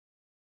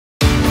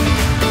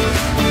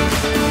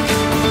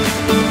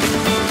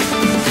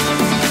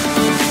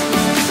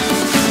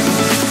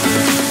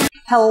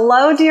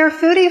Hello, dear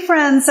foodie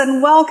friends,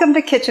 and welcome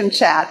to Kitchen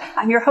Chat.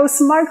 I'm your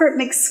host, Margaret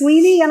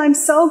McSweeney, and I'm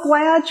so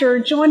glad you're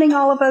joining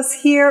all of us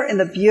here in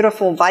the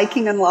beautiful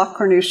Viking and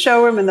Lochcarnew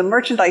showroom in the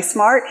Merchandise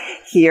Mart,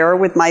 here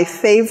with my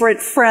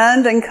favorite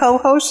friend and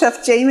co-host,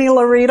 Chef Jamie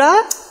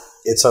Larita.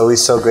 It's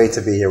always so great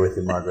to be here with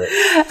you, Margaret.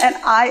 And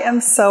I am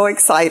so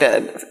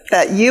excited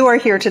that you are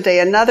here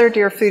today. Another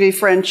dear foodie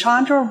friend,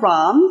 Chandra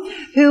Ram,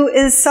 who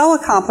is so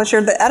accomplished.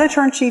 You're the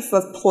editor-in-chief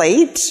of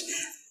Plate.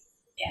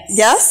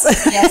 Yes?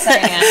 Yes, I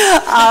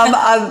am.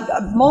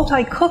 A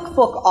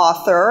multi-cookbook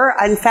author.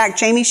 In fact,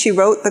 Jamie, she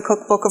wrote the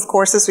cookbook, of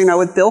course, as we know,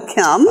 with Bill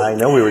Kim. I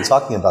know we were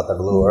talking about that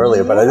a little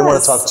earlier, but I didn't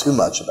want to talk too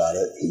much about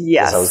it.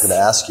 Yes. Because I was going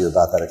to ask you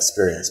about that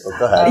experience, but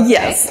go ahead. Okay.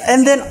 Yes.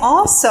 And then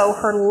also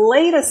her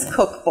latest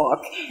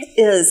cookbook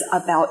is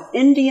about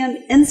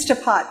Indian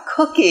Instapot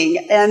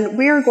cooking, and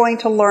we're going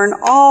to learn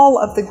all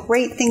of the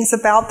great things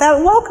about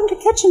that. Welcome to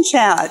Kitchen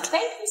Chat.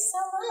 Thank you so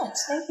much.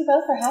 Thank you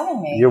both for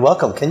having me. You're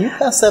welcome. Can you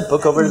pass that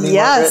book over to me,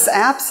 Yes,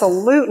 Margaret?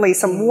 absolutely.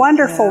 Some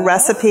wonderful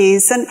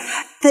recipes. And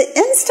the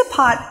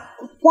Instapot,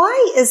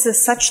 why is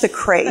this such the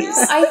craze?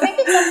 I think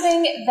it's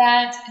something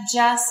that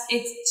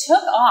it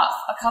took off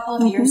a couple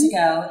of years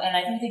ago, and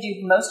I think they do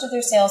most of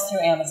their sales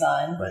through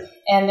Amazon. Right.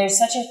 And there's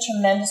such a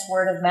tremendous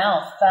word of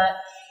mouth, but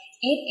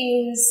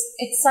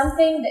it's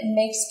something that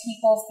makes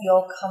people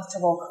feel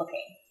comfortable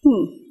cooking.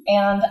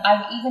 And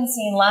I've even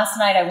seen, last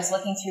night I was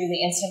looking through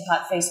the Instant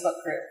Pot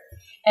Facebook group,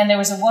 and there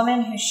was a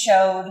woman who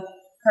showed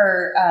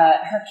her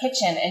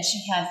kitchen, and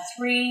she had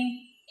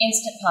 3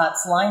 Instant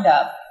Pots lined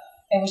up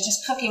and was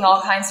just cooking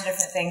all kinds of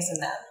different things in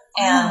them.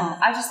 And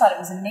I just thought it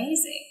was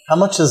amazing. How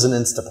much does an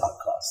Instant Pot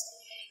cost?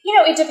 You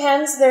know, it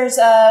depends. There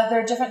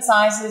are different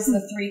sizes,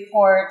 the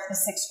 3-quart, the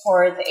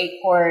 6-quart, the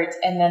 8-quart,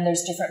 and then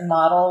there's different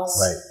models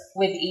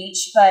with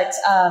each. But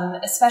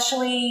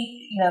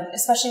especially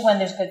when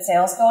there's good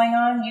sales going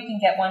on, you can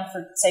get one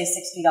for, say,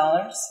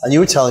 $60. And you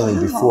were telling me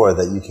before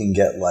that you can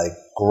get like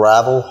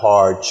gravel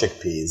hard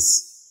chickpeas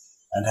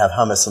and have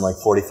hummus in like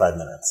 45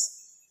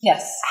 minutes.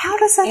 Yes. How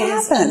does that happen? It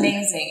is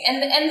amazing.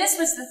 And this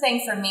was the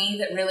thing for me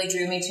that really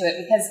drew me to it,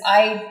 because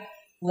I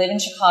live in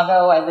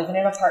Chicago. I live in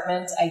an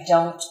apartment. I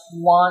don't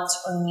want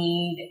or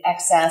need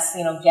excess,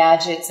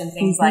 gadgets and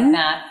things like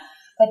that.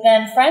 But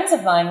then friends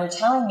of mine were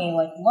telling me,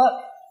 like,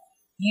 look,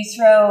 you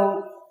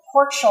throw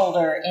pork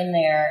shoulder in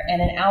there,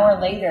 and an hour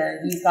later,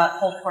 you've got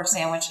pulled pork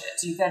sandwiches.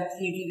 You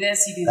do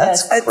this, you do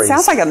That's this. crazy. It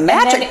sounds like a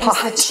magic pot.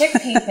 And then it's the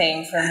chickpea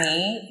thing for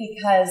me,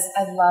 because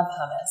I love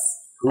hummus.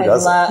 Who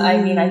doesn't?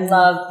 I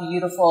love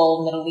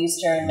beautiful Middle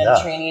Eastern,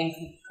 Mediterranean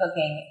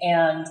cooking,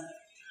 and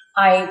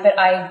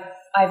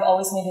I've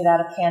always made it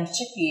out of canned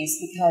chickpeas,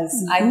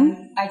 because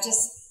I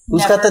just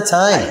Who's got the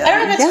time? I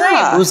don't have the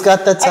time. Who's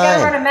got the time? I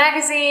gotta run a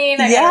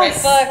magazine. I gotta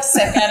write books.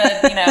 I've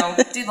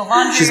gotta do the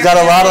laundry. She's got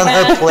a lot on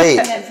her plate.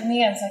 And for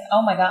me, I was like,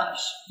 oh my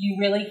gosh, you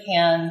really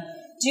can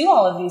do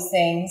all of these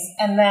things.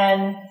 And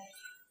then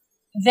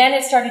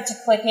it started to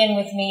click in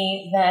with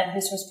me that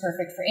this was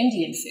perfect for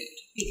Indian food,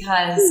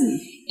 because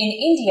in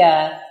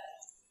India,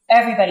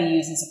 everybody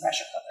uses a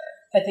pressure cooker,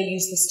 but they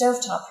use the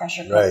stovetop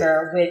pressure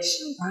cooker, which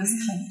is kind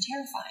of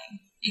terrifying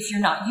if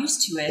you're not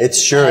used to it. It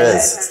sure is.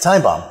 It's a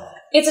time bomb.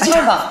 It's a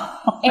time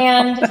bomb.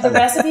 And the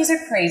recipes are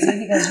crazy,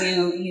 because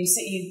you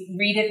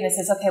read it and it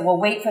says, okay, well,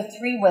 wait for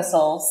 3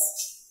 whistles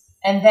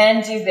and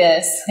then do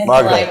this. And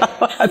Margaret.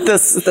 Margaret,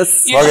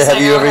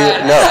 have you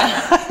ever?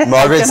 No.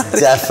 Margaret's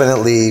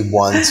definitely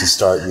one to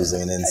start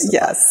using an Instant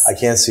Pot. Yes. I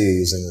can't see you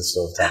using the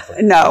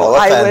stovetop. No,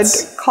 I would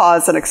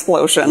cause an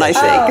explosion, I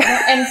think.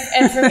 Oh,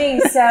 and for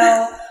me,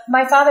 so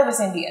my father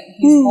was Indian.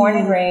 He was born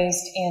and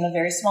raised in a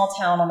very small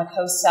town on the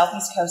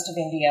southeast coast of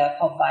India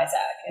called Vizag.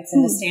 It's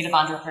in the state of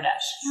Andhra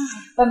Pradesh.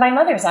 But my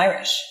mother is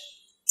Irish.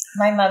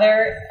 My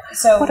mother,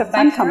 what a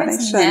fun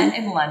combination. Met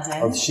in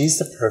London. Oh, she's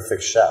the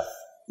perfect chef.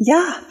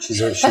 Yeah. She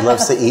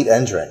loves to eat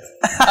and drink.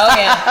 Oh,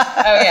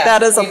 yeah.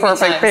 That is a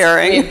perfect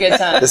pairing. We have good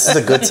times. This is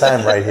a good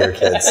time right here,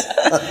 kids.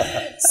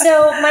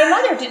 So my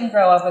mother didn't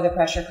grow up with a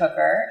pressure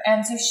cooker,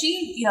 and so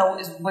she,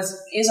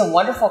 is a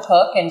wonderful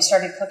cook and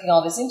started cooking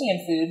all this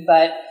Indian food,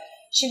 but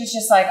she was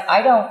just like,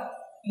 I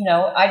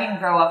didn't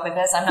grow up with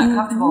this. I'm not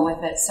comfortable with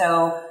it,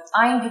 so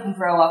I didn't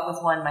grow up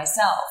with one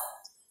myself.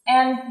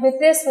 And with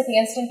the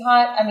Instant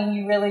Pot, I mean,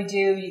 you really do.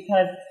 You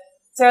kind of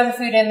throw the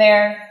food in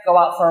there, go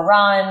out for a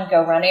run,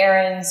 go run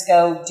errands,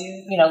 go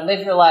do,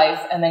 live your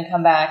life, and then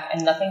come back,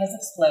 and nothing has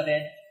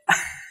exploded.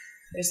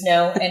 There's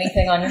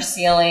anything on your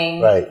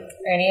ceiling or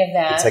any of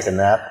that. You can take a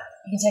nap.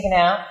 You can take a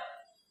nap.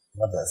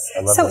 Love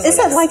this. So is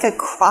it like a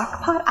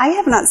crock pot? I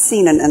have not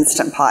seen an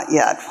Instant Pot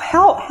yet.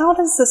 How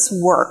does this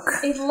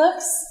work? It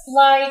looks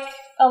like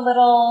a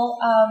little,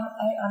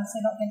 I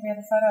honestly don't think we have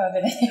a photo of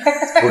it in here.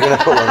 We're going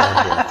to put one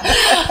on here.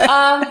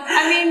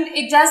 I mean,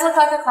 it does look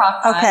like a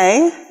crock pot.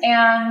 Okay.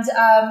 And,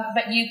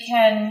 but you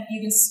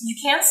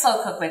can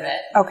slow cook with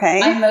it.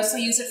 Okay. I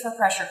mostly use it for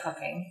pressure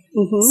cooking.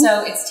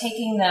 So it's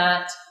taking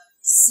that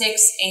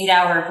 6-8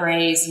 hour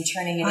braise and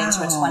turning it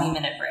into a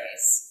 20-minute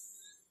braise.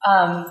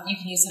 You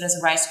can use it as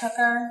a rice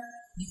cooker.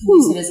 You can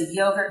use it as a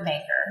yogurt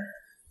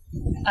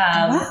maker.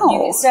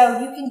 Wow. So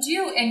you can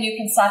do, and you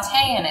can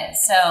saute in it.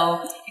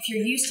 So if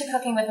you're used to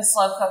cooking with a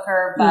slow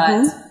cooker,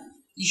 but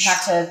you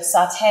have to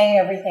saute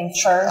everything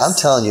first. I'm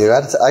telling you,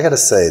 I got to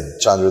say,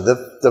 Chandra,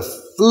 the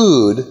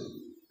food,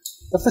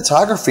 the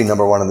photography,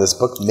 number one in this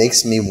book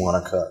makes me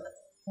want to cook.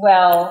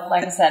 Well,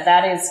 like I said,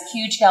 that is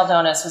Huge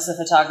Galdonis was the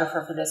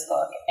photographer for this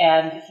book,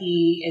 and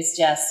he is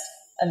just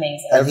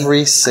amazing.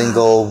 Every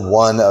single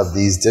one of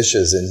these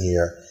dishes in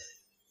here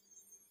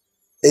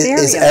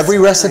is every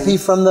recipe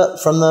from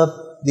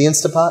the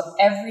Instapot?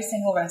 Every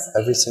single recipe.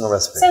 Every single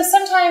recipe. So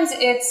sometimes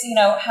it's,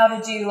 how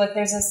to do, like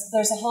there's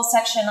a whole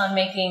section on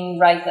making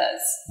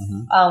raitas,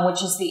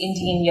 which is the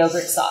Indian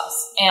yogurt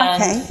sauce.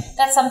 And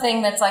that's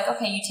something that's like,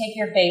 okay, you take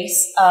your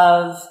base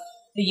of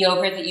the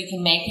yogurt that you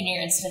can make in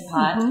your Instant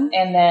Pot,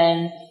 and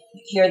then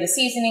here are the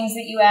seasonings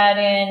that you add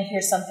in.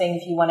 Here's something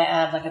if you want to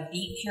add like a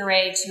beet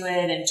puree to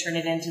it and turn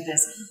it into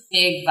this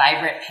big,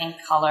 vibrant pink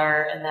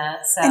color and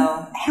that. So,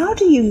 and how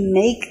do you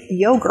make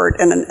yogurt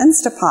in an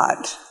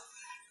Instapot?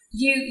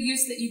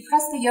 You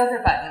press the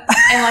yogurt button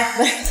and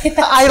like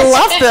I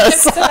love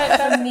this. So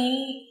for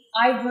me,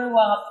 I grew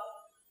up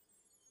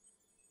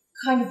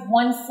kind of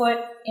 1 foot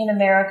in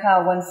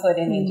America, 1 foot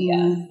in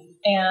India,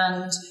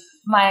 and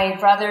my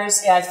brothers,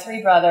 I have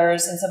 3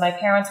 brothers, and so my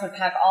parents would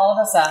pack all of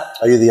us up.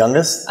 Are you the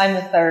youngest? I'm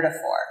the third of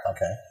 4.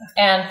 Okay.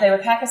 And they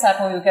would pack us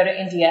up and we would go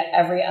to India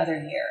every other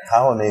year.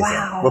 How amazing.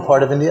 Wow. What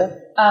part of India?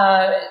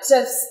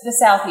 So the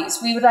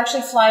southeast. We would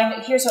actually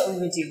fly, here's what we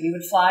would do. We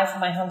would fly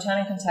from my hometown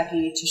in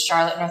Kentucky to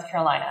Charlotte, North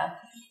Carolina.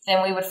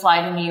 Then we would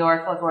fly to New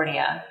York,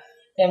 LaGuardia.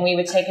 Then we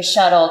would take a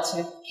shuttle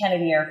to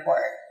Kennedy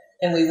Airport.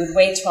 Then we would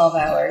wait 12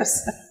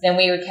 hours. Then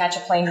we would catch a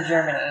plane to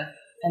Germany.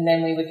 And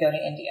then we would go to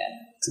India.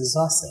 It's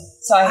exhausting.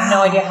 So I have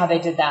no idea how they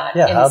did that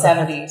in the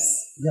 70s.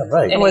 Yeah,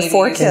 right. And with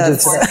 4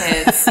 kids. 4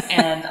 kids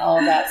and all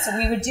of that. So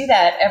we would do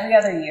that every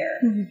other year.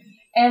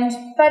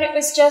 But it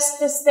was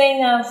just this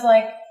thing of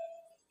like,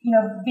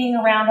 being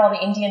around all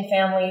the Indian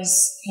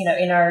families,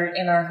 in our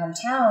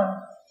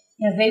hometown,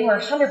 they were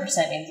 100%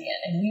 Indian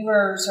and we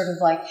were sort of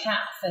like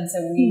half. And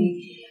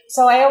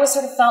so I always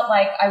sort of felt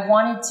like I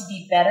wanted to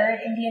be better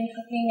at Indian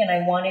cooking and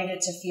I wanted it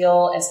to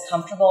feel as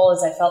comfortable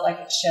as I felt like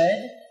it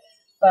should.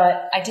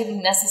 But I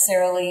didn't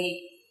necessarily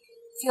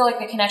feel like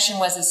the connection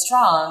was as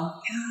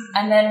strong.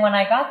 And then when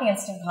I got the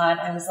Instant Pot,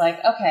 I was like,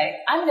 okay,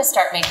 I'm going to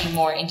start making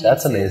more Indian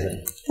That's food.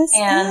 amazing.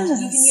 And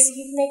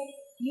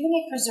you can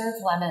make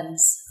preserved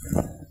lemons.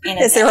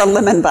 Is there a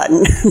lemon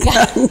button?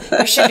 Yeah,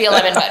 there should be a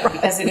lemon button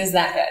because it is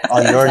that good.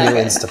 On your new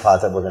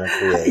Instapot that we're going to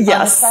create.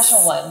 On the special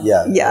one.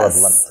 Yeah. Yes.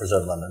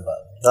 Preserved lemon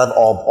button. I have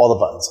all the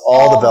buttons,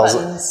 all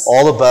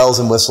the bells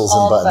and whistles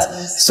all and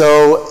buttons.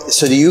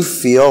 So do you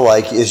feel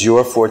like is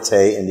your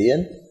forte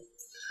Indian?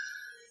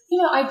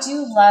 I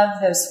do love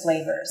those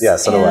flavors. Yeah,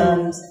 so do I.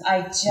 And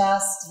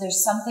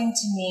there's something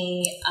to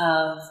me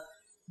of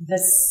the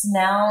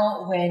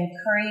smell when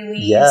curry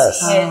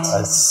leaves hit.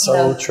 That's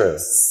so true.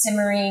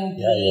 Simmering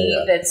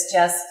ghee. It's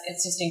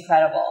just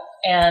incredible.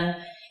 And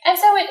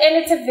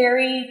it's a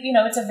very,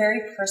 it's a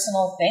very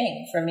personal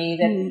thing for me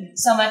that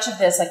so much of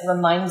this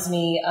reminds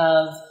me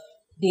of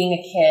being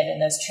a kid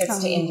and those trips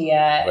to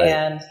India.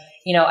 And,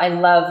 I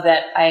love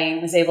that I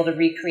was able to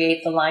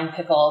recreate the lime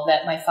pickle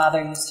that my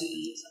father used to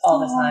eat all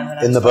the time. When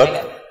I was in the book?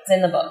 It's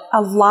in the book.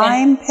 A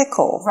lime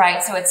pickle.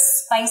 Right. So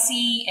it's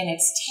spicy and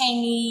it's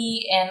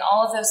tangy and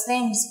all of those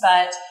things.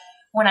 But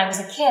when I was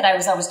a kid, I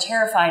was always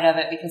terrified of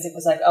it because it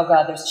was like, oh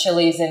God, there's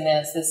chilies in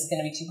this. This is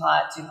going to be too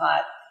hot.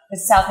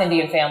 It's South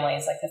Indian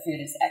families, like the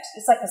food is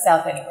it's like the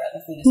South anywhere.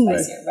 The food is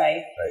spicier,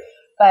 right?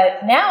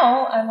 But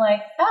now I'm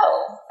like,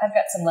 oh, I've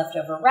got some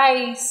leftover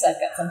rice. I've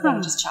got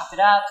something, just chop it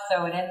up,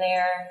 throw it in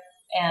there.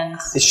 And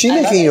is she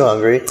making you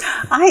hungry?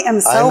 I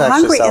am so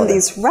hungry, and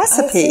these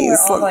recipes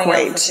look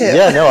great too.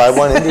 Yeah, no, I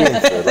want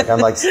Indian food. I'm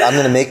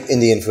going to make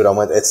Indian food.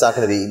 It's not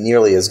going to be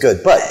nearly as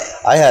good. But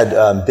I had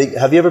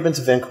have you ever been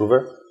to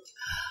Vancouver?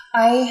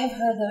 I have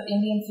heard the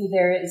Indian food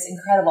there is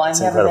incredible. I've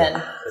never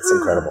been. It's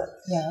incredible.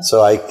 Yeah.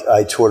 So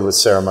I toured with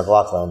Sarah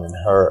McLachlan, and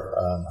her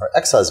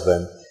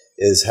ex-husband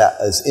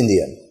is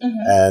Indian,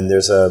 and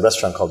there's a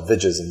restaurant called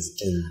Vijay's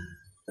in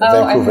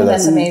Vancouver.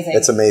 That's amazing.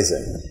 It's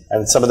amazing,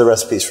 and some of the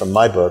recipes from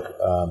my book,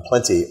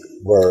 Plenty,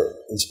 were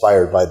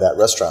inspired by that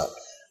restaurant.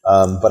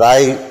 But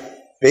I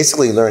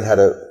basically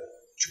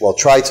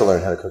tried to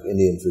learn how to cook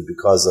Indian food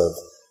because of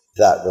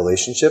that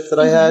relationship that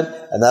I had,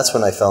 and that's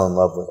when I fell in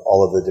love with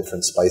all of the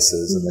different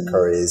spices and the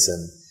curries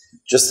and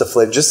just the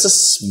flavor, just the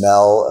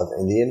smell of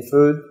Indian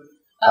food.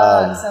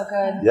 It's so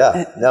good.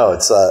 Yeah, no,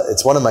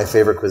 it's one of my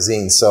favorite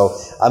cuisines. So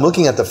I'm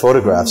looking at the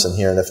photographs in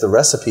here, and if the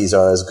recipes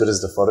are as good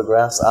as the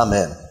photographs, I'm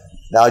in.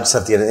 Now I just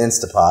have to get an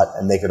Instapot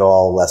and make it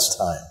all less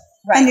time.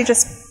 Right. And you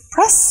just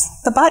press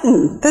the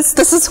button.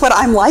 This is what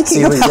I'm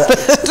liking about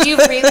it. You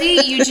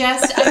really? You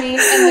just, and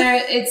there,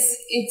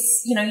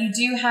 it's you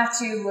do have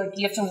to,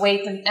 you have to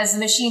wait. As the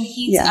machine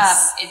heats up,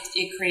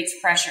 it creates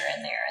pressure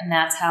in there. And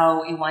that's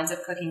how it winds up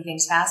cooking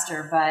things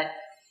faster. But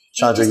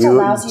Chandra,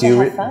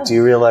 do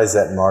you realize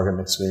that Margaret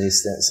McSweeney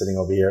sitting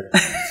over here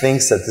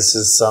thinks that this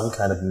is some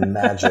kind of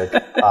magic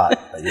pot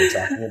that you're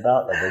talking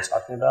about, that they're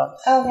talking about,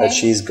 Okay. that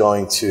she's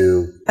going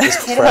to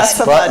just Hit press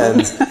a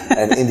buttons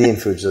and Indian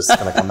food just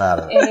going to come out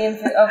of it. Indian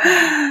food. Okay.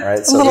 All right,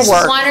 A little Just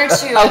work. one or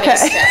two of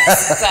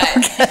extras,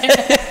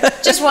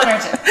 but just one or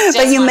two.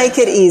 But you one make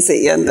or it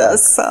easy in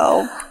this,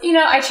 so. two.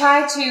 I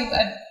tried to.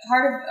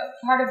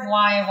 Part of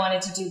why I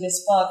wanted to do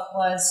this book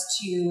was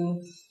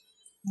to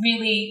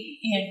really,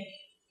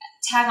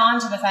 tag on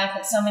to the fact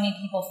that so many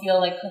people feel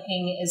like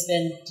cooking has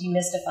been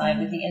demystified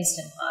with the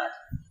Instant Pot.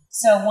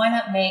 So why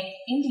not make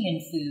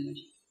Indian food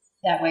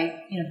that way?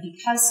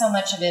 Because so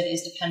much of it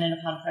is dependent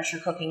upon pressure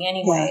cooking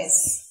anyways.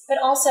 Yes. But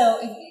also,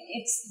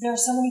 there are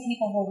so many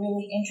people who are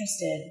really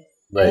interested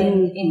Right.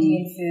 in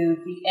Indian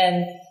food,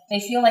 and they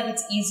feel like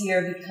it's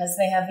easier because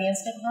they have the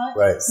Instant Pot.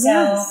 Right. So,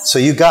 Yes. So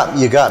you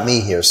got me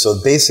here. So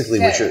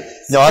basically, what Good.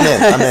 you're I'm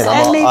in.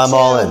 And me I'm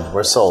all too. in.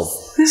 We're sold.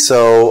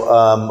 So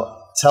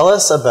tell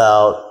us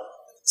about.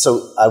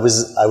 So I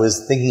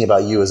was thinking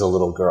about you as a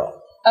little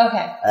girl,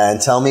 okay.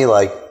 and tell me,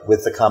 like,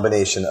 with the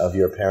combination of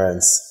your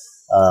parents,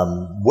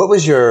 what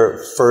was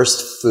your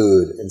first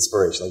food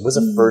inspiration? Like, what was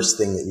the first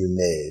thing that you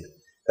made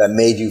that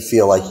made you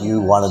feel like you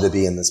wanted to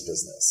be in this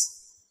business?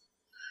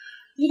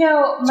 Do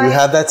you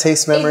have that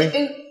taste memory?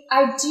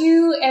 I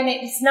do, and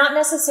it's not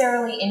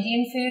necessarily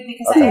Indian food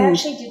because I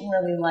actually didn't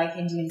really like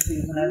Indian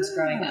food when I was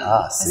growing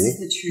up. This is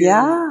the true.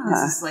 Yeah.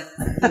 This is like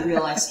the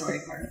real life story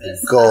part of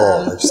this.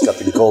 Gold. I just got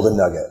the golden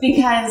nugget.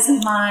 Because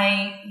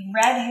my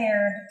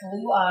red-haired,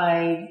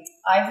 blue-eyed,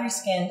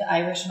 ivory-skinned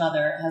Irish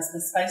mother has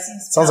the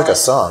spiciest. Sounds like a palate.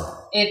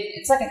 song.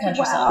 It's like a country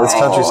Wow. song. It's a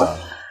right? country song.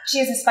 She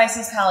has the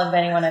spiciest palate of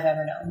anyone I've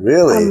ever known.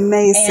 Really?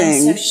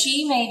 Amazing. And so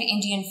she made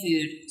Indian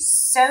food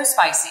so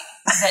spicy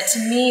that to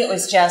me it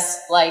was just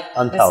like this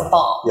Unpalatable.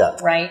 bomb, Yeah.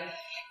 right?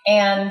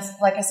 And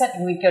like I said,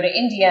 we'd go to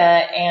India,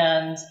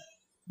 and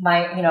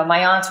my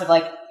aunts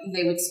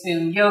they would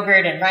spoon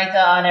yogurt and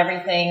raita on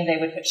everything. They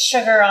would put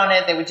sugar on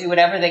it. They would do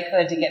whatever they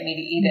could to get me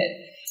to eat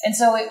it. And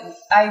so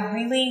I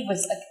really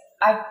was like,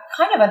 I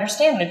kind of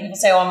understand when people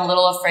say, "Oh, I'm a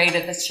little afraid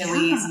of the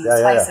chilies and the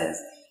spices,"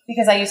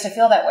 because I used to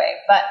feel that way.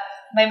 But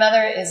my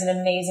mother is an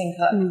amazing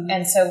cook,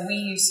 and so we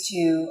used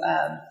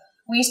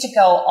to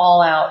go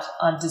all out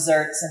on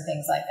desserts and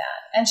things like that.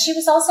 And she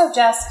was also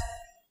just,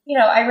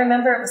 I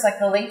remember it was like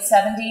the late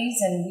 70s,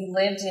 and we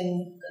lived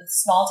in a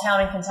small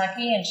town in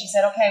Kentucky, and she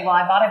said, "Okay, well,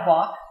 I bought a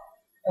wok,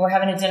 and we're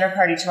having a dinner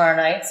party tomorrow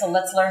night, so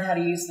let's learn how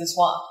to use this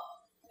wok."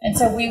 And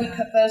so we would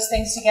cook those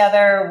things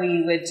together.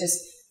 We would just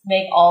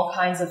make all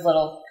kinds of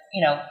little,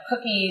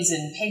 cookies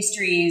and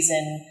pastries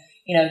and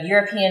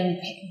European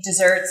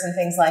desserts and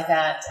things like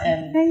that.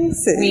 And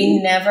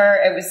Amazing.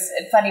 it was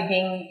funny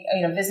being,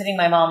 visiting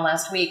my mom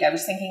last week. I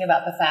was thinking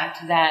about the fact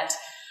that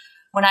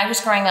when I was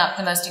growing up,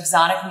 the most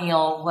exotic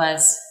meal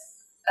was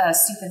a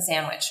soup and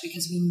sandwich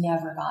because we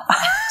never got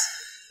that.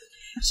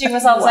 She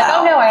was always like,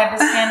 "Oh no, I have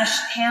this Spanish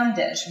ham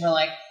dish." And we're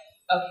like,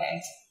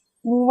 "Okay."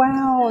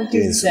 Wow.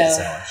 So,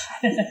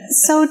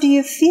 So do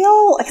you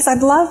feel, because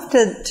I'd love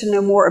to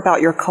know more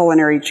about your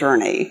culinary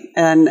journey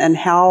and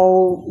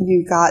how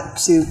you got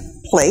to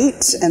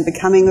plate and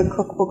becoming a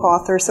cookbook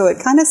author. So it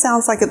kind of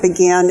sounds like it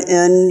began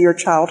in your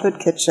childhood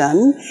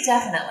kitchen.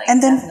 definitely.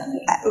 And then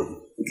definitely.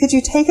 could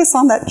you take us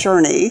on that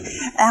journey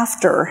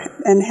after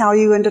and how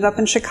you ended up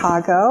in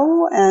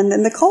Chicago and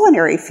in the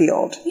culinary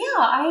field?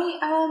 Yeah,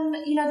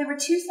 there were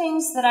two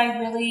things that I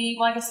really,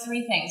 I guess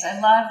three things. I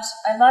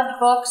loved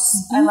books,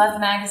 I loved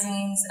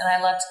magazines, and I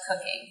loved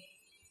cooking.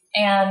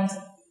 And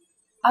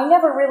I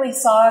never really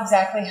saw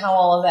exactly how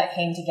all of that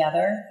came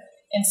together.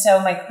 And so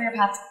my career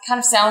path kind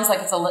of sounds like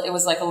it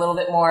was like a little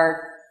bit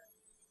more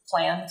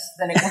planned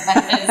than it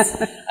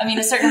was. I mean,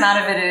 a certain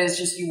amount of it is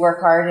just you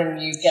work hard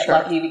and you get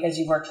lucky because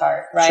you worked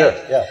hard, right? Sure,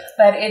 yeah.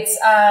 But it's,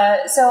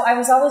 so I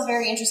was always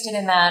very interested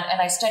in that,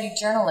 and I studied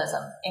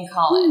journalism in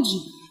college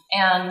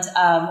and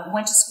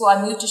went to school.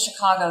 I moved to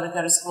Chicago to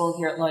go to school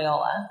here at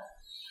Loyola,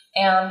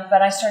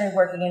 but I started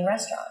working in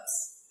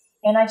restaurants.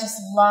 And I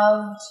just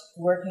loved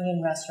working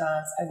in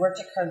restaurants. I worked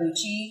at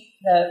Carlucci,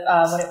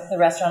 the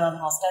restaurant on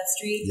Halstead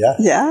Street. Yeah.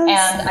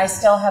 Yes. And I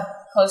still have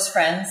close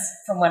friends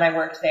from when I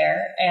worked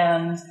there.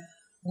 And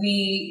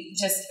we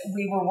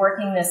were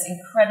working this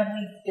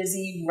incredibly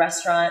busy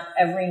restaurant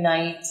every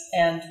night.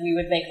 And we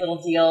would make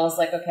little deals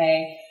like,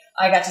 okay,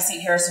 I got to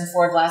see Harrison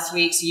Ford last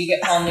week, so you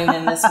get Paul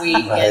Newman this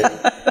week. Right. And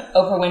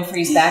Oprah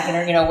Winfrey's back in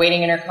her,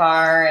 waiting in her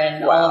car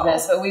and all of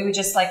this. But we would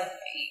just I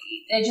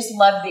just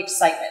loved the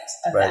excitement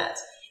of that.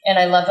 And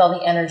I loved all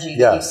the energy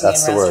that you see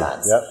in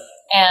restaurants. Yep.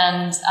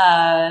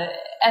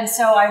 And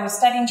so I was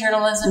studying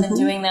journalism and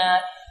doing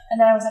that.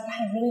 And then I was like, God,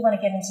 I really want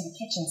to get into the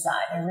kitchen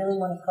side. I really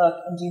want to cook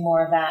and do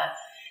more of that.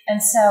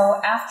 And so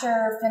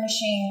after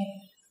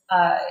finishing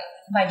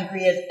my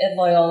degree at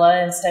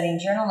Loyola and studying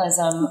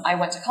journalism, I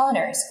went to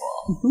culinary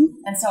school.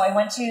 And so I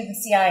went to the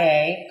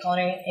CIA,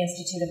 Culinary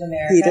Institute of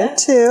America. You did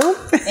too.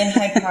 In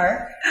Hyde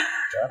Park.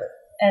 Got it.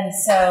 And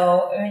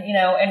so,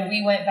 and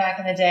we went back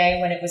in the day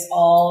when it was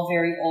all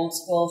very old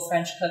school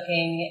French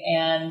cooking,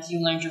 and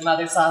you learned your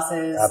mother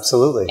sauces.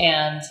 Absolutely.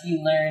 And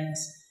you learned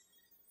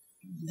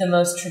the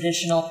most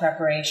traditional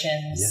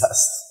preparations.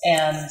 Yes.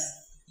 And,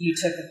 you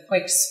took a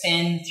quick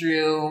spin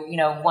through,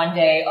 one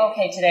day,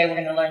 okay, today we're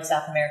going to learn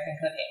South American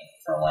cooking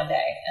for one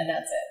day, and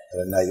that's it.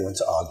 And at night you went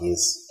to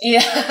Augie's.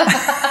 Yeah.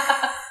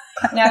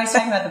 Now he's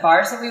talking about the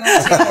bars that we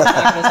went to. We're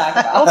not going to talk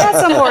about. Oh,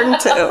 that's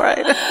important too,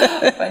 right?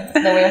 But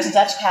then we went to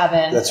Dutch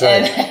Cabin. That's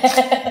right.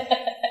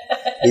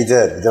 He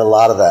did a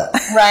lot of that.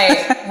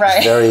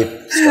 Right. Very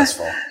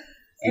stressful.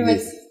 You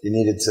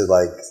needed to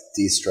like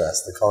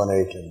de-stress. The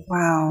culinary can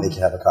make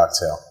you have a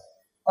cocktail.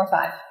 Or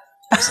 5.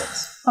 Or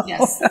 6.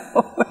 Yes.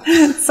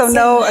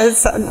 So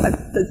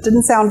it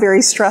didn't sound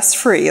very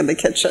stress-free in the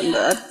kitchen.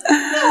 No,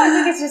 I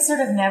think it just sort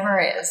of never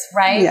is,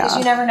 right? Because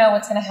you never know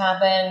what's going to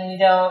happen. You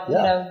don't,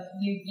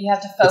 you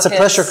have to focus. It's a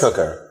pressure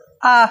cooker.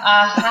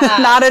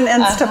 Not an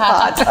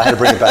Instapot. I had to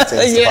bring it back to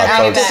Instapot. I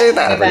had to do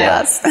that.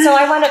 Yes. So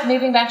I wound up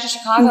moving back to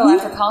Chicago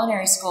after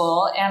culinary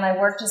school, and I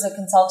worked as a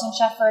consulting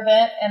chef for a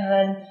bit, and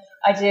then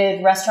I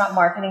did restaurant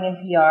marketing and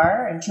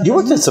PR. And you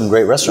worked in some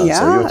great restaurants. Yes.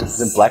 So you worked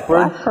in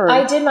Blackbird?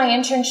 I did my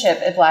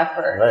internship at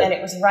Blackbird, and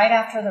it was right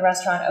after the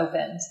restaurant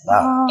opened.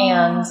 Wow.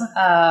 And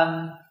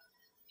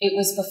it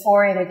was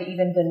before it had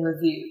even been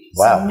reviewed.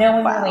 Wow. So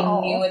no one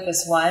really knew what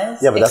this was.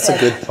 Yeah, but that's a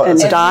good part. And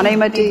Donnie big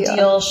Medea.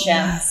 deal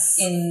chef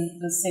in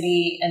the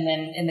city and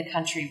then in the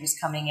country was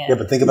coming in. Yeah,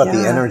 but think about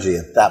the energy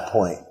at that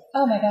point.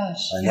 Oh my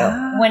gosh. I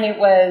know. When it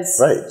was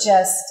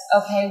just,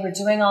 okay, we're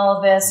doing all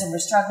of this and we're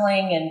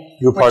struggling and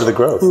you were part of the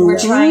growth. We're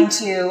trying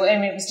to, I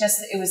mean,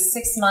 it was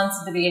 6 months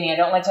at the beginning. I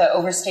don't like to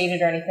overstate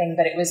it or anything,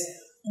 but it was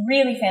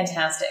really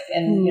fantastic.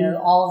 And,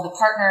 all of the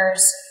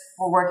partners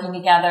were working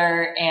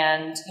together.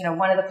 And,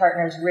 one of the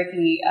partners,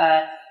 Ricky,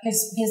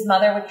 his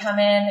mother would come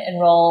in and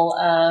roll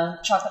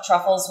chocolate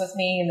truffles with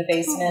me in the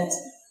basement.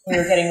 We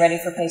were getting ready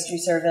for pastry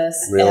service.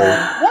 Really?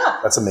 Yeah.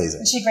 That's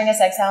amazing. She'd bring us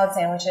egg salad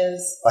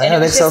sandwiches. I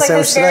had egg salad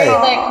sandwich today. It was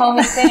just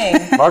like this very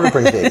homey thing. Margaret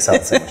brings me egg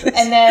salad sandwiches.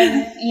 And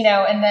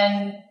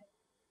then,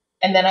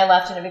 and then I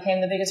left and it became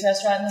the biggest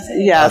restaurant in the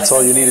city. Yeah. That's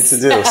all you needed to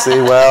do.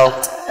 See, well,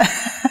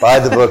 buy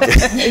the book.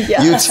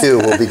 You too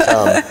will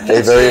become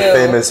a very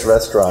famous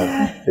restaurant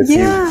if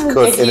you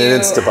cook in an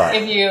Instapot.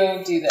 If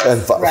you do this.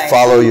 And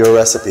follow your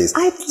recipes.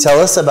 Tell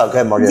us about, go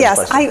ahead, Margaret.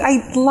 Yes,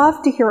 I'd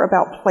love to hear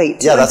about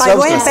plate. Yeah, that's by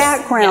what I was way of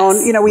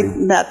background, we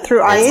met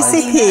through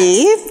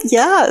IACP.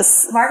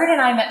 Yes. Margaret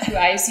and I met through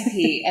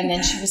IACP, and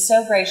then she was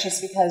so gracious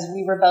because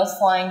we were both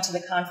flying to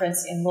the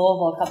conference in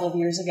Louisville a couple of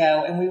years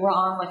ago, and we were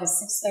on like a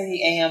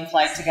 6:30 a.m.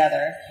 flight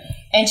together.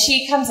 And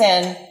she comes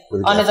in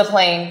onto the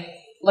plane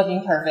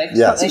looking perfect,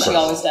 as she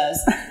always does.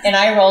 And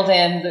I rolled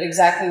in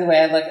exactly the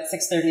way I look at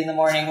 6:30 in the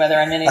morning, whether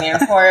I'm in an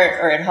airport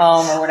or at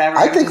home or whatever.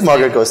 I think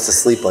Margaret goes to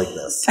sleep like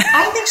this.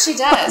 I think she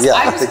does. Yeah,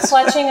 I was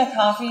clutching a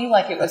coffee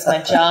like it was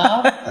my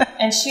job.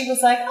 And she was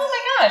like, oh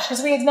my gosh,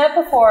 because we had met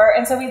before.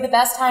 And so we had the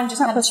best time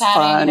just kind of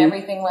chatting and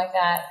everything like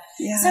that.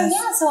 Yes.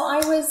 So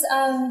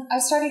I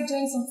started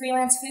doing some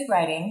freelance food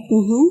writing.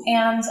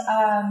 And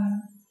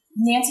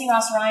Nancy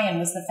Ross Ryan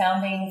was the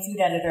founding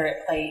food editor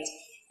at Plate.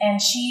 And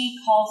she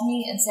called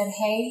me and said,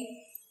 hey,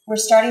 we're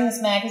starting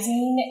this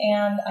magazine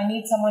and I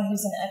need someone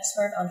who's an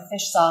expert on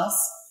fish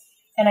sauce.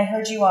 And I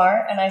heard you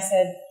are. And I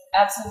said,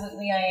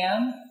 absolutely I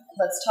am.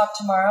 Let's talk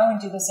tomorrow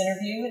and do this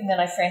interview. And then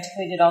I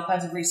frantically did all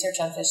kinds of research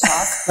on fish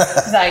sauce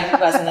because I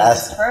wasn't an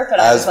expert, but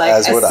I was like,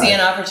 I see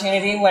an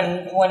opportunity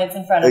when it's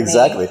in front of me.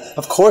 Exactly.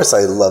 Of course,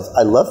 I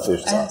love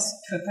fish sauce.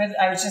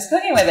 I was just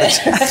cooking with it.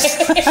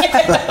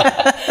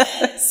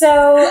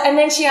 And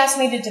then she asked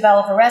me to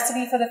develop a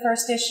recipe for the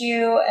first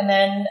issue. And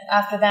then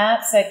after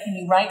that said, can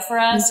you write for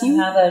us? You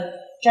have a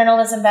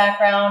journalism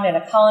background and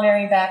a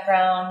culinary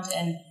background.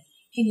 And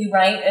can you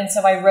write? And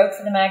so I wrote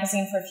for the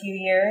magazine for a few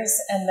years.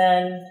 And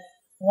then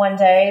one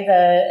day,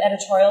 the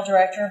editorial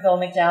director, Bill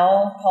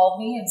McDowell, called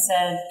me and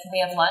said, can we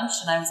have lunch?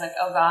 And I was like,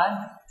 oh, God,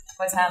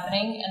 what's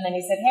happening? And then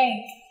he said,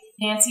 hey,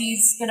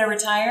 Nancy's going to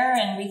retire,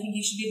 and we think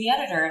you should be the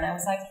editor. And I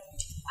was like,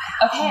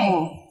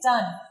 okay,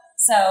 done.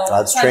 So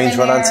God's trains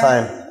run on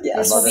time.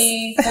 This will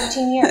be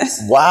 13 years.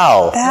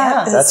 Wow.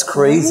 That's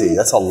crazy.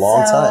 That's a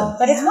long time.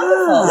 But it's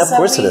wonderful. Yeah, of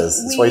course it is.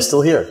 That's why you're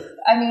still here.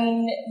 I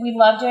mean, we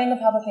love doing the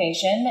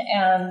publication,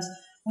 and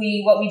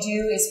what we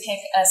do is pick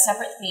a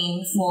separate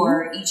theme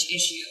for each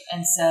issue.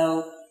 And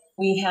so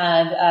we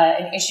had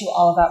an issue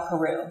all about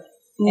Peru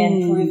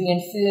and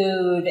Peruvian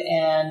food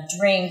and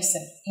drinks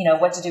and,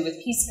 what to do with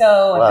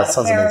pisco and how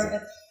to pair it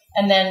with.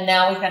 And then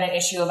now we've got an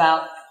issue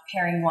about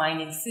pairing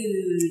wine and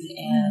food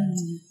and,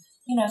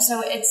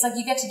 so it's like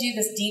you get to do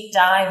this deep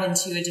dive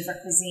into a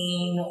different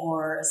cuisine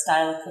or a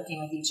style of cooking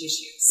with each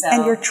issue. So,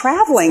 and you're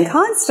traveling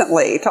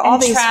constantly to all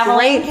these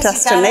great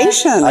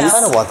destinations. I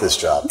kind of want this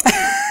job.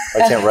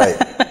 I can't write.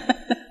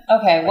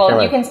 Okay,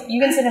 well, you can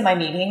sit in my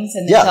meetings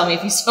and tell me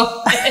if you still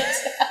want it.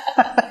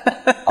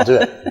 I'll do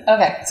it.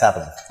 Okay. It's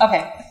happening.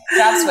 Okay.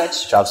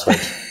 Job switch.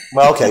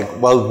 Well, okay.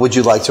 Well, would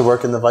you like to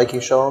work in the Viking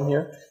showroom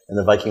here? In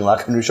the Viking La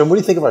Canoe showroom? What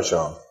do you think of our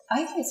showroom?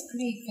 I think it's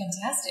pretty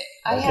fantastic.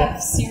 I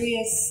have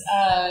serious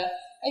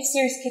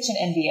kitchen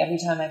envy every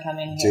time I come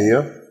in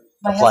here. Do you?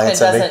 My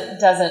husband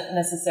doesn't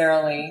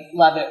necessarily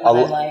love it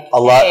when I'm like, a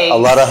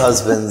lot of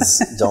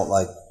husbands don't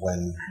like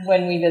when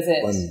we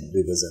visit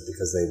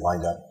because they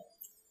wind up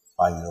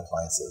buying new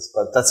appliances.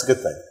 But that's a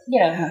good thing.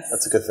 Yeah.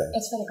 That's a good thing.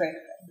 It's really great.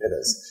 It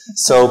is.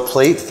 So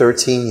plate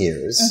 13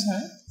 years,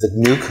 the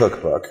new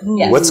cookbook.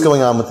 Yes. What's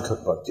going on with the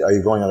cookbook? Are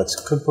you going on a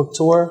cookbook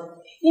tour?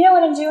 You know,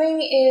 what I'm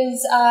doing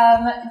is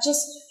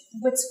just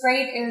what's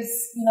great is,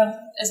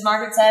 as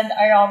Margaret said,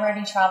 I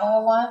already travel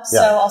a lot.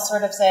 So I'll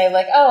sort of say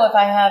like, oh, if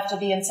I have to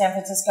be in San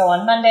Francisco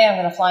on Monday, I'm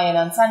going to fly in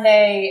on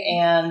Sunday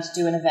and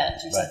do an event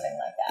or something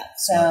like that.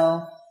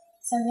 So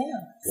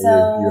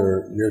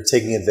you're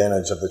taking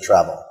advantage of the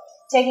travel.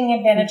 Taking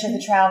advantage of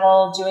the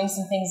travel, doing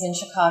some things in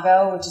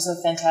Chicago, which is a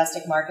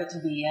fantastic market to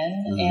be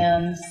in,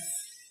 and,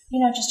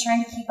 just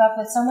trying to keep up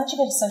with so much of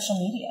it is social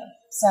media.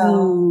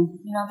 So,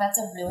 that's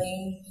a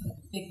really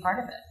big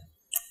part of it.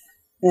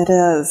 It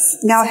is.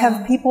 Now,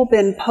 have people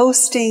been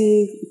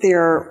posting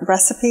their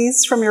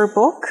recipes from your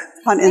book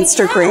on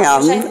Instagram?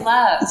 Have, which I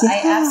love. Yeah.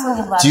 I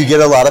absolutely love it. Do you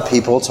get a lot of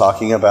people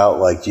talking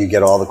about, do you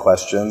get all the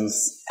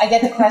questions? I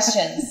get the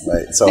questions.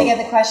 Right. So I get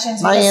the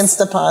questions. My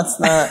Instapot's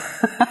not.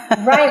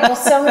 Right. Well,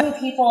 so many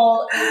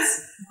people,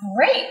 it's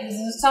great.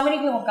 So many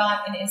people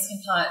got an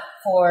Instant Pot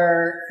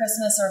for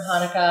Christmas or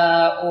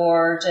Hanukkah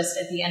or just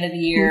at the end of the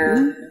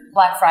year,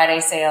 Black Friday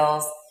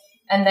sales.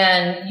 And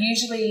then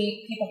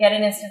usually people get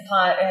an Instant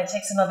Pot and it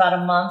takes them about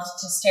a month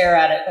to stare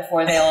at it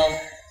before they'll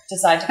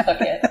decide to cook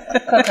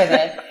with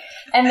it.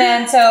 And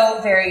then so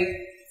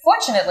very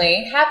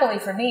fortunately, happily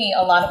for me,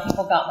 a lot of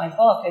people got my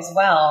book as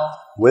well.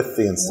 With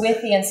the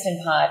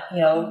Instant Pot,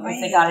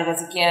 if they got it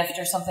as a gift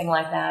or something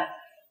like that.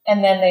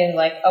 And then they're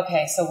like,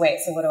 okay, so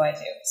what do I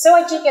do? So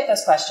I do get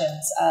those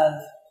questions of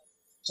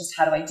just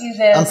how do I do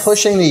this? I'm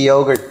pushing the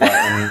yogurt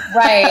button.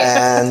 Right.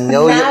 And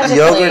no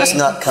yogurt's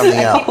not coming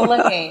out. I keep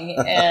looking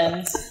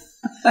and...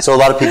 So a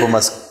lot of people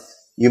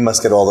you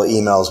must get all the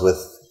emails with,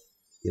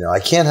 I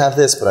can't have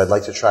this, but I'd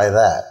like to try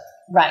that.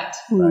 Right.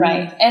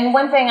 And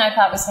one thing I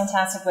thought was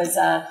fantastic was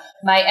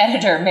my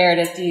editor,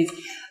 Meredith Dees,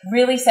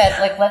 really said,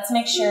 let's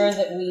make sure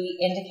that we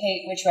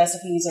indicate which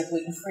recipes are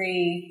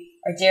gluten-free,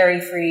 are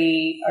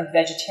dairy-free, are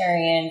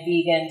vegetarian,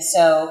 vegan,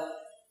 so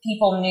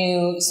people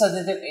knew, so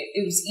that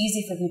it was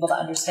easy for people to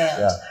understand.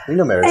 Yeah, we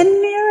know Meredith. And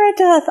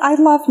Meredith, I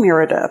love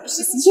Meredith.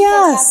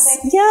 Yes.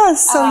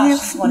 So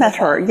you've met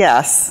her,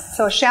 yes.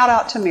 So shout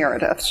out to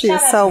Meredith. She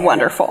is so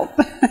wonderful.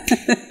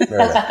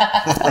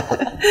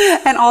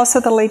 And also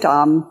the Les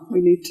Dames.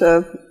 We need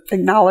to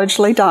acknowledge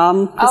Les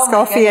Dames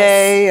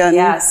Escoffier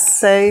and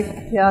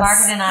say yes.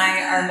 Margaret and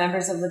I are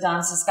members of Les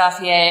Dames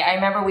Escoffier. I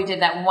remember we did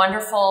that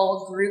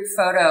wonderful group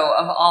photo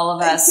of all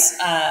of us.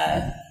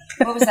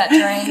 What was that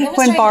during?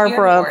 When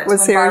Barbara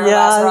was here, Barbara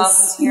Lazaroff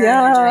was here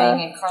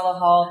and Carla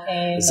Hall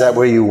came. Is that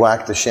where you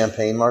whacked the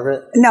champagne,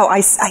 Margaret? No,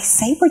 I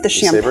savored the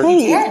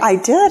champagne. I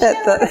did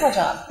at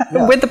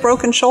the with the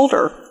broken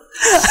shoulder.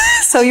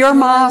 So your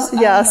mom,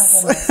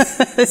 yes,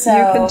 you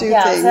can do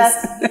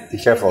things. Be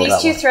careful.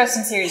 These two throw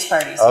some serious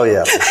parties. Oh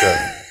yeah,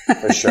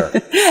 for sure.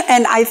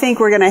 And I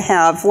think we're going to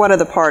have one of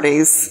the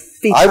parties.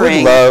 I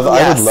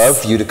would love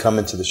for you to come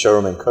into the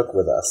showroom and cook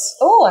with us.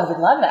 Oh, I would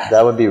love that.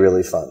 That would be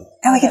really fun.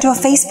 And we could do a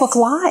Facebook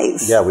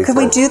Live. Yeah, we could.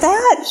 Could we do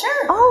that?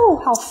 Sure.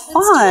 Oh, how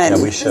fun.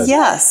 Yeah, we should.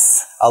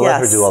 Yes. I'll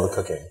let her do all the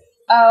cooking.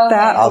 Oh,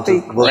 that'll be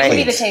great. You can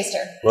be the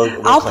taster.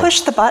 I'll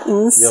push the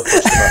buttons. You'll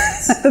push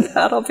the buttons.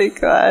 That'll be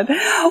good.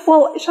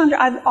 Well,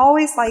 Chandra, I'd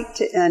always like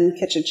to end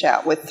Kitchen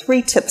Chat with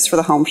 3 tips for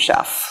the home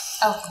chef.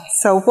 Okay.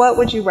 So what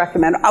would you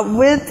recommend?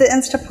 With the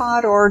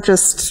Instapot or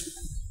just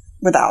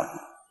without?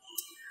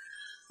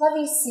 Let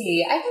me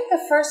see. I think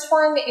the first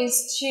one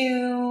is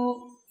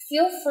to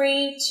feel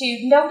free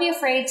to, don't be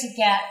afraid to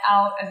get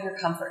out of your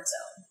comfort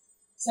zone.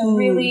 So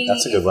really,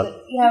 that's a good one.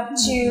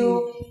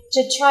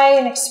 To try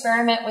and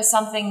experiment with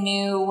something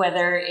new,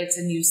 whether it's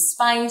a new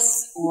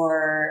spice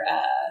or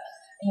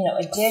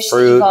a dish that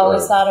you've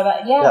always thought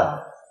about. Yeah,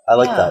 I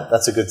like that.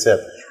 That's a good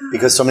tip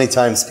because so many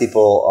times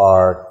people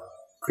are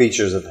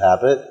creatures of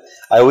habit.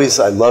 I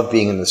love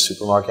being in the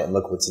supermarket and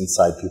look what's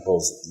inside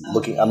people's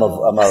looking. I'm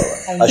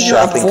a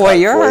shopping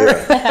voyeur.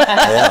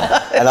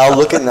 I am, and I'll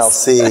look and I'll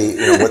see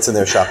what's in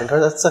their shopping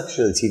cart. That's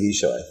actually a TV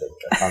show, I think,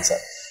 a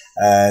concept,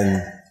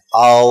 and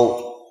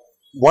I'll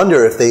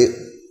wonder if they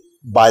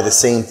buy the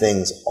same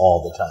things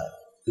all the time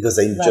because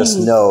they just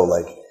know,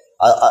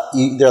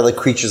 they're like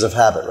creatures of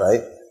habit,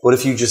 right? What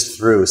if you just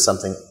threw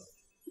something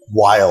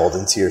wild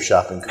into your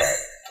shopping cart,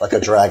 like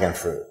a dragon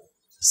fruit?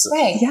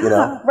 Right.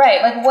 Yeah.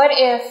 Right. Like, what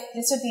if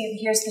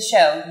here's the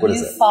show.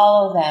 You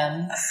follow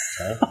them,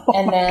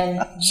 and then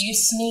you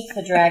sneak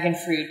the dragon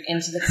fruit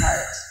into the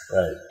cart.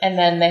 Right. And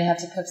then they have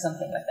to cook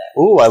something with it.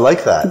 Ooh, I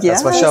like that.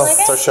 Yes. That's my show. Like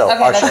That's our show. Okay,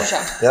 that's your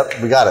show.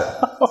 Yep, we got it.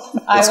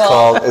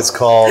 It's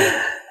called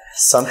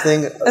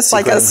something. It's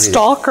like a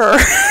stalker.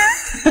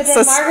 But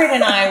then Margaret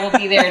and I will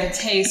be there to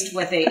taste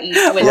what they eat,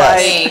 what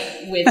they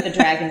make with the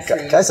dragon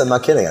fruit. Guys, I'm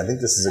not kidding. I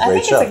think this is a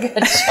great show. I think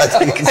it's a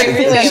good show. I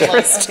really am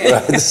okay.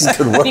 Right, this is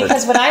good work.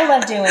 Because what I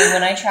love doing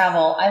when I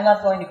travel, I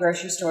love going to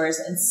grocery stores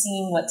and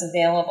seeing what's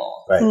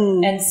available. Right.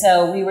 And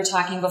so we were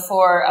talking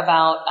before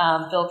about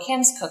Bill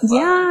Kim's cookbook,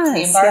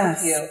 Korean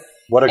Barbecue.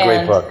 What a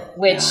great book.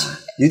 Which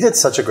You did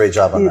such a great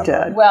job on that. You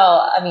did.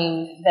 Well, I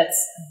mean, that's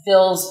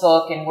Bill's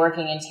book and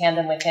working in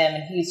tandem with him,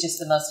 and he's just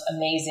the most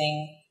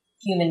amazing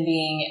human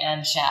being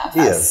and chef. He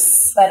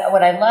is. But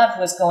what I loved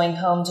was going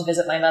home to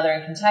visit my mother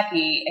in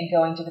Kentucky and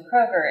going to the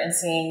Kroger and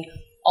seeing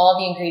all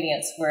the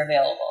ingredients were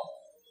available.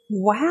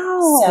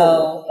 Wow.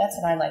 So that's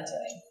what I like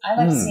doing. I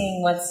like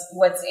seeing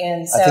what's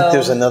in. So, I think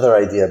there's another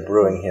idea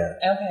brewing here.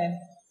 Okay.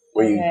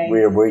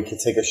 Where you could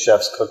take a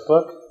chef's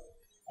cookbook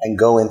and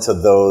go into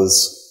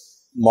those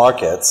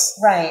markets,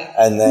 right,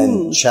 and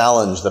then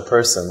challenge the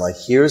person. Like,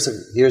 here's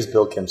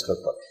Bill Kim's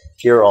cookbook.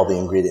 Here are all the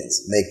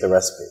ingredients. Make the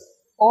recipe.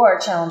 Or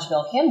challenge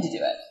Bill Kim to do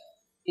it,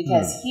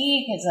 because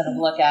he can sort of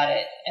look at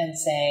it and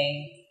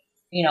say,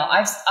 you know,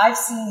 I've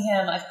seen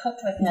him. I've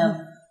cooked with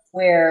him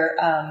where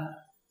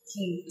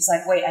he's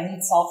like, wait, I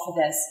need salt for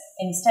this.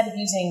 And instead of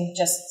using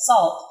just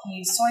salt, he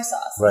used soy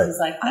sauce. Right. He's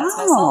like, that's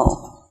my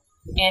salt.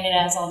 And it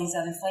has all these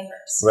other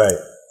flavors. Right.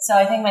 So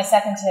I think my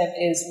second tip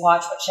is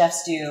watch what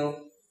chefs do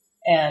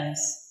and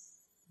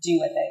do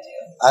what they do.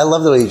 I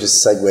love the way you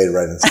just segued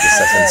right into the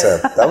second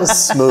tip. That was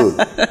smooth.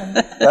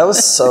 That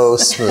was so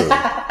smooth.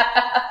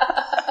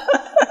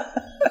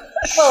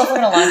 Well, if we're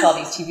going to launch all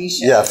these TV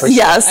shows. Yeah, for sure.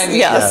 Yes, I mean,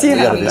 yes, you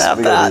have to have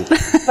that.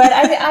 But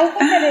I think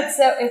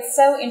that it's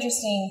so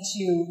interesting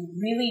to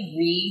really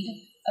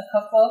read a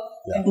cookbook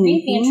and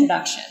read the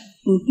introduction.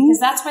 Because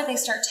that's where they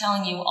start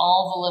telling you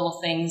all the little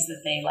things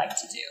that they like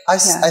to do.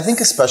 I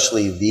think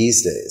especially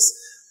these days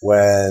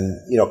when,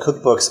 you know,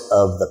 cookbooks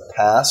of the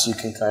past, you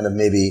can kind of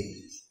maybe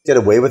get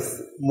away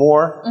with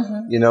more.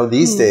 You know,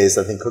 these days,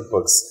 I think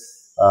cookbooks,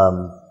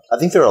 I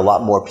think there are a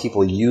lot more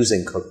people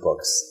using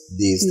cookbooks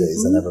these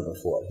days than ever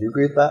before. Do you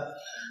agree with that?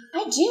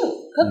 I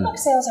do. Cookbook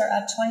sales are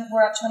up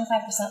we're up 25%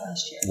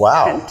 last year.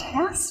 Wow.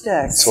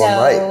 Fantastic. So I'm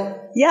right.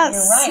 Yes.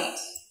 You're right.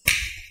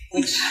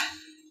 Which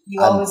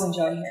you always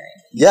enjoy hearing.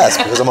 Yes,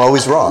 because I'm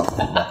always wrong.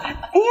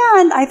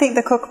 And I think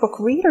the cookbook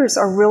readers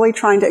are really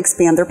trying to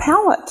expand their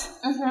palate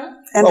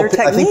and their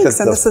techniques,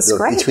 and this is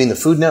great. Between the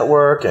Food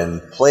Network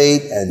and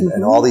Plate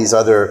and all these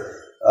other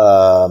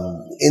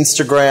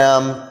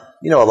Instagram,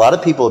 you know, a lot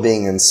of people are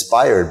being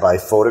inspired by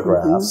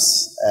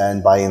photographs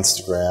and by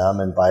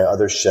Instagram and by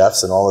other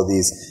chefs and all of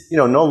these. You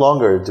know, no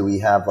longer do we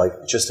have like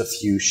just a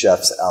few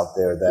chefs out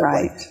there that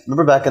like,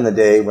 remember back in the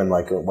day when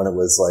it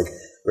was like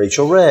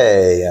Rachel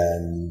Ray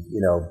and, you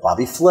know,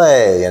 Bobby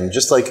Flay and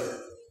just like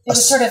there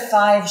was sort of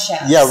 5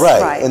 chefs. Yeah,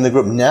 right. In the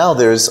group. Now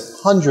there's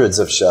hundreds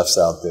of chefs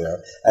out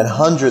there and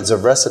hundreds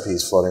of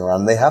recipes floating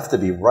around. They have to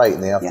be right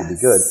and they have to be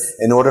good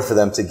in order for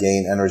them to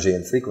gain energy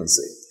and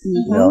frequency.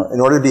 You know, in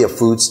order to be a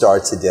food star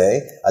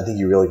today, I think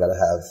you really got to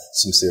have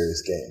some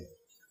serious game.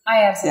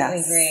 I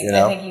absolutely agree. You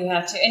know? I think you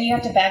have to, and you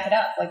have to back it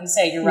up. Like you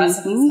say, your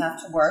recipes have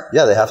to work.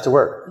 Yeah, they have to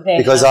work.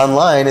 Because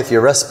online, if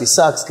your recipe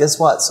sucks, guess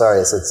what? Sorry,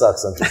 I said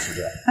sucks. I'm teaching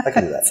you that. I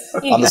can do that.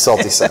 On the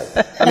salty side.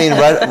 I mean,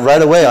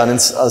 right away on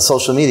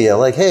social media,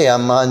 like, hey,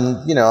 I'm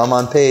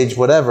on page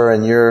whatever,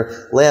 and your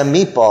lamb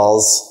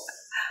meatballs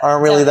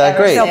aren't really that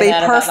great. They'll be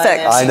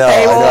perfect. I know.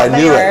 I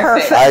knew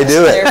it.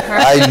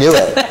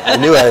 I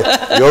knew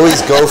it. You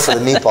always go for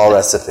the meatball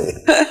recipe.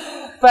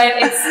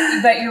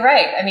 But you're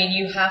right. I mean,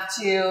 you have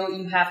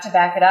to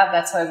back it up.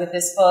 That's why with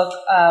this book,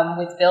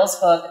 with Bill's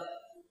book,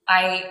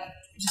 I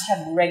just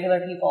have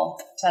regular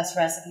people test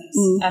recipes.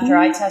 After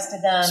I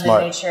tested them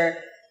and made sure,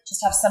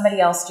 just have somebody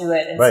else do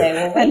it and say,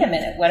 well, wait a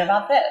minute, what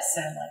about this?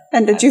 And I'm like,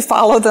 and did you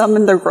follow them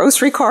in their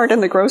grocery cart in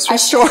the grocery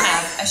store?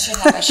 I should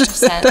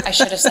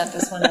have sent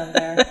this one over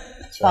there.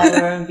 Follow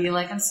her and be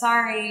like, I'm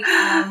sorry.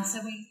 So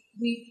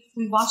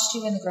we watched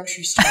you in the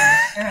grocery store,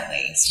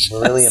 apparently.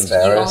 We're really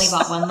embarrassed. You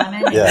only bought 1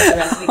 lemon, and the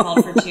recipe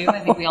called for 2. I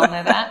think we all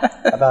know that.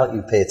 How about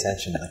you pay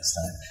attention next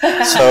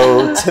time?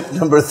 So, tip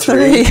number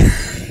 3.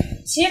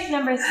 Tip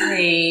number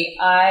 3,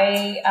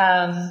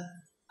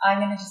 I'm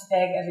going to just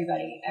beg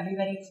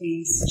everybody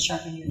please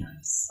sharpen your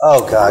knives.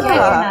 Oh, God. Get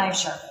your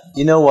knives sharpened.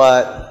 You know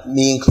what?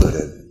 Me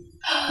included.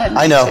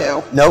 I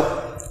know. Too.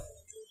 Nope.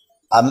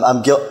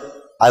 I'm guilty.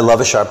 I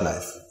love a sharp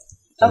knife.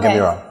 Don't get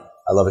me wrong.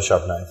 I love a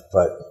sharp knife.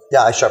 But,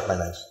 yeah, I sharpen my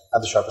knives. I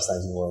have the sharpest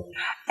knives in the world.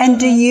 And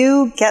do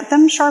you get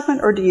them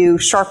sharpened or do you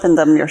sharpen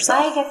them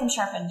yourself? I get them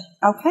sharpened.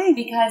 Okay.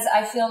 Because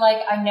I feel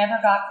like I never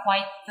got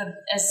quite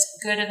as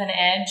good of an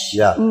edge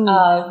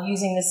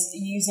using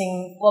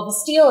the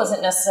steel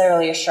isn't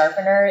necessarily a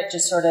sharpener. It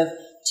just sort of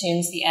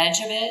tunes the edge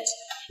of it.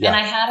 Yeah. And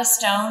I had a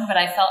stone, but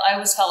I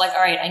always felt like,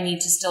 all right, I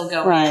need to still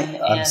go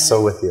in. I'm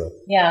so with you.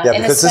 Yeah. Yeah,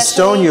 because the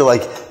stone, you're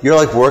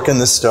like working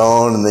the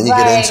stone, and then you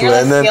get into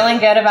it, and then feeling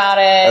good about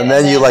it, and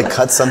then you like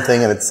cut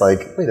something, and it's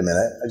like, wait a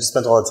minute, I just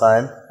spent all the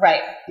time. Right.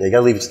 Yeah, you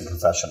gotta leave it to the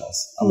professionals.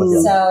 I'm with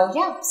you.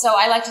 So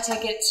I like to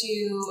take it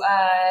to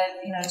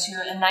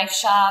a knife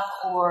shop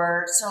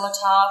or Sur La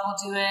Table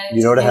will do it.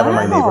 You know what I have in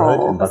my neighborhood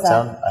in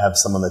Bucktown? I have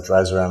someone that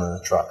drives around in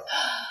a truck.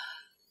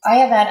 I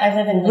have that. I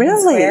live in Lincoln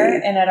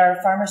Square, and at our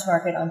farmers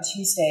market on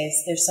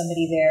Tuesdays, there's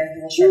somebody there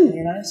who will sharpen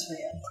your knives for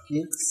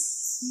you.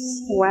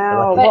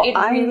 Wow. But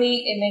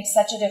it makes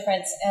such a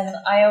difference. And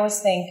I always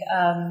think,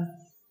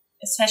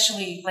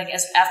 especially like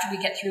after we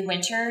get through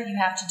winter, you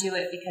have to do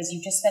it because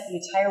you just spent the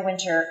entire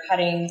winter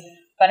cutting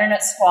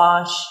butternut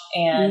squash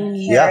and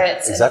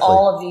carrots and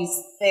all of these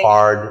thick,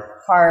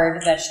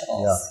 hard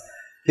vegetables. Yeah.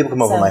 People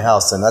come over to my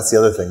house, and that's the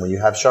other thing. When you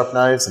have sharp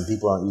knives and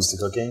people aren't used to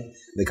cooking,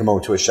 they come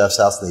over to a chef's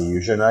house and they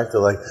use your knife, they're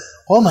like,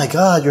 oh my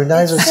God, your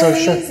knives are so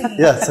sharp.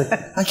 Yeah, it's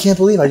like, I can't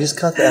believe I just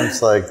cut that. And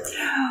it's like...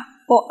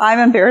 Well, I'm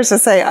embarrassed to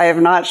say I have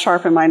not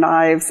sharpened my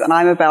knives, and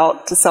I'm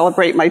about to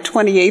celebrate my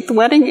 28th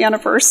wedding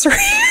anniversary.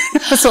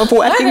 So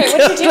wedding Margaret,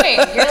 what are you doing?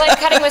 You're like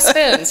cutting with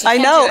spoons. I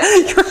know.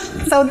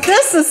 So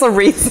this is the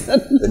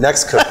reason. The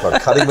next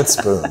cookbook, Cutting with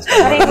Spoons.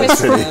 Cutting with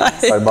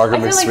Spoons. By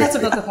Margaret I feel like McSweeney. that's a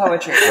book of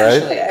poetry,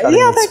 right? actually.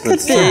 Yeah, that could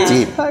be.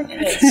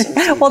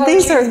 Deep. Well,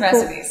 these are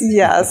recipes.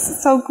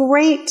 yes, so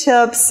great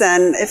tips,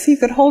 and if you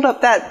could hold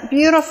up that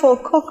beautiful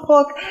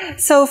cookbook.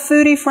 So,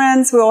 foodie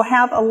friends, we'll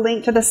have a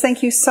link to this.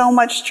 Thank you so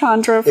much,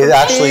 Chandra. For It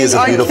actually is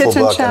a beautiful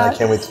book, Chat. and I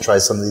can't wait to try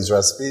some of these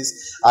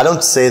recipes. I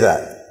don't say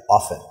that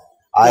often.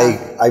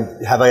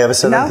 Have I ever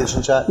said on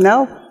Kitchen Chat?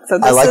 No. So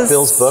this I like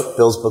Bill's book.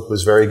 Bill's book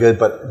was very good,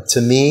 but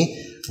to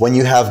me, when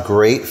you have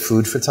great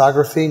food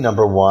photography,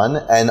 number one,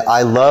 and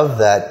I love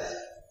that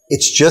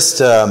it's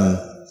just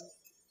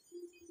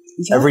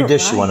every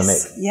dish you want to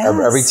make.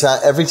 Yes.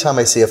 Every time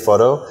I see a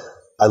photo,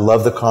 I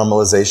love the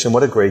caramelization.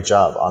 What a great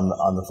job on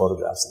the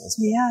photographs in this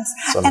book. Yes.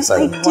 So I'm and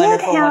excited. I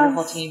did have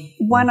wonderful team.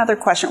 one other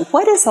question.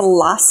 What is a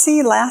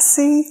lassie?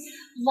 Lassie?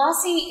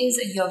 Lassie is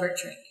a yogurt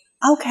drink.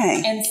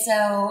 Okay. And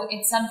so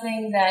it's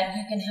something that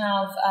you can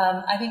have,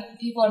 I think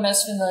people are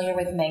most familiar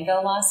with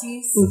Mango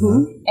Lassies,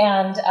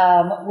 and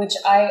which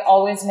I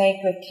always make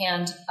with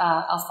canned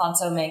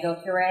Alphonso mango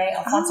puree.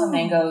 Alphonso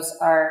mangoes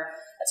are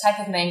a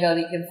type of mango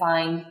that you can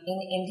find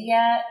in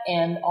India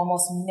and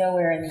almost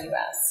nowhere in the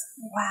U.S.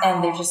 Wow.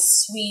 And they're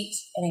just sweet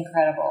and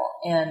incredible.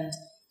 And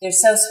they're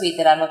so sweet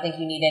that I don't think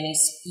you need any,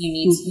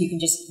 you can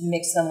just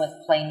mix them with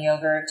plain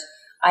yogurt.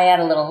 I add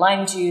a little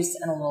lime juice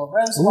and a little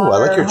rose water. Ooh,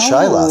 I like your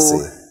chai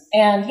lassi.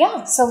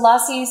 And so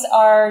lassies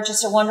are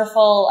just a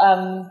wonderful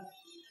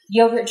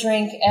yogurt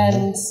drink,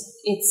 and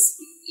it's,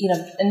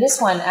 and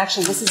this one,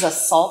 actually, this is a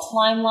salt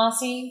lime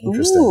lassi.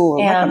 Interesting. Ooh,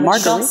 And like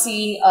which you don't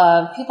see,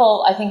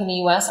 people, I think, in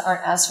the U.S.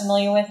 aren't as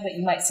familiar with, but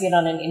you might see it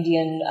on an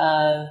Indian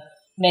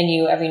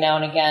menu every now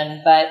and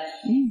again. But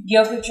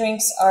yogurt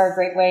drinks are a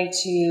great way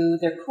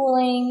they're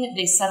cooling,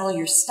 they settle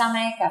your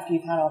stomach after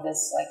you've had all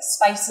this, like,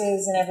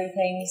 spices and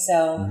everything.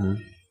 So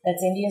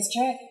that's India's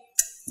trick.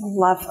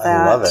 Love that.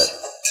 I love it.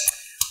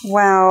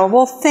 Wow.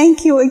 Well,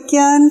 thank you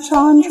again,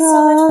 Chandra. Thank you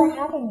so much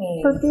for having me.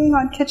 For being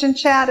on Kitchen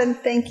Chat, and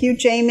thank you,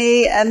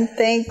 Jamie, and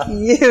thank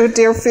you,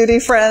 dear foodie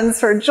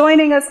friends, for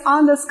joining us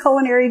on this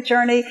culinary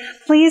journey.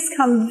 Please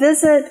come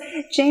visit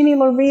Jamie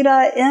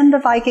Lorita in the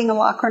Viking and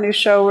La Cornue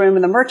showroom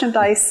in the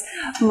Merchandise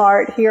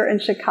Mart here in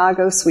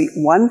Chicago, Suite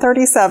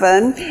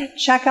 137.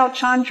 Check out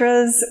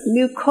Chandra's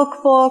new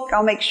cookbook.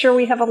 I'll make sure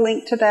we have a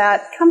link to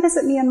that. Come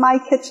visit me in my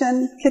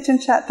kitchen,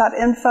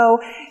 kitchenchat.info.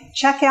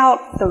 Check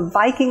out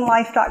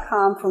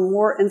thevikinglife.com for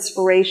more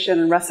inspiration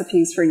and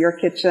recipes for your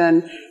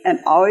kitchen. And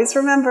always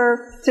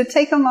remember to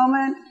take a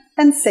moment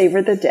and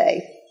savor the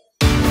day.